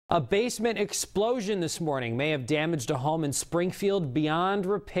A basement explosion this morning may have damaged a home in Springfield beyond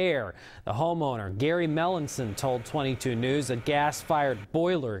repair. The homeowner, Gary Mellinson, told 22 News a gas-fired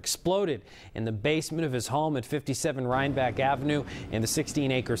boiler exploded in the basement of his home at 57 Rhinebeck Avenue in the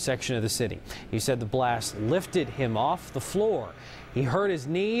 16-acre section of the city. He said the blast lifted him off the floor. He hurt his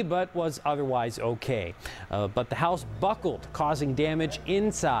knee but was otherwise okay. But the house buckled, causing damage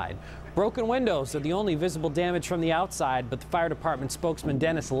inside. Broken windows are the only visible damage from the outside, but the fire department spokesman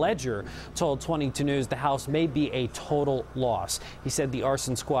Dennis Ledger told 22 News the house may be a total loss. He said the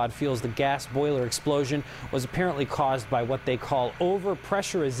arson squad feels the gas boiler explosion was apparently caused by what they call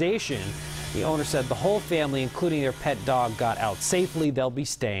overpressurization. The owner said the whole family, including their pet dog, got out safely. They'll be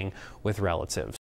staying with relatives.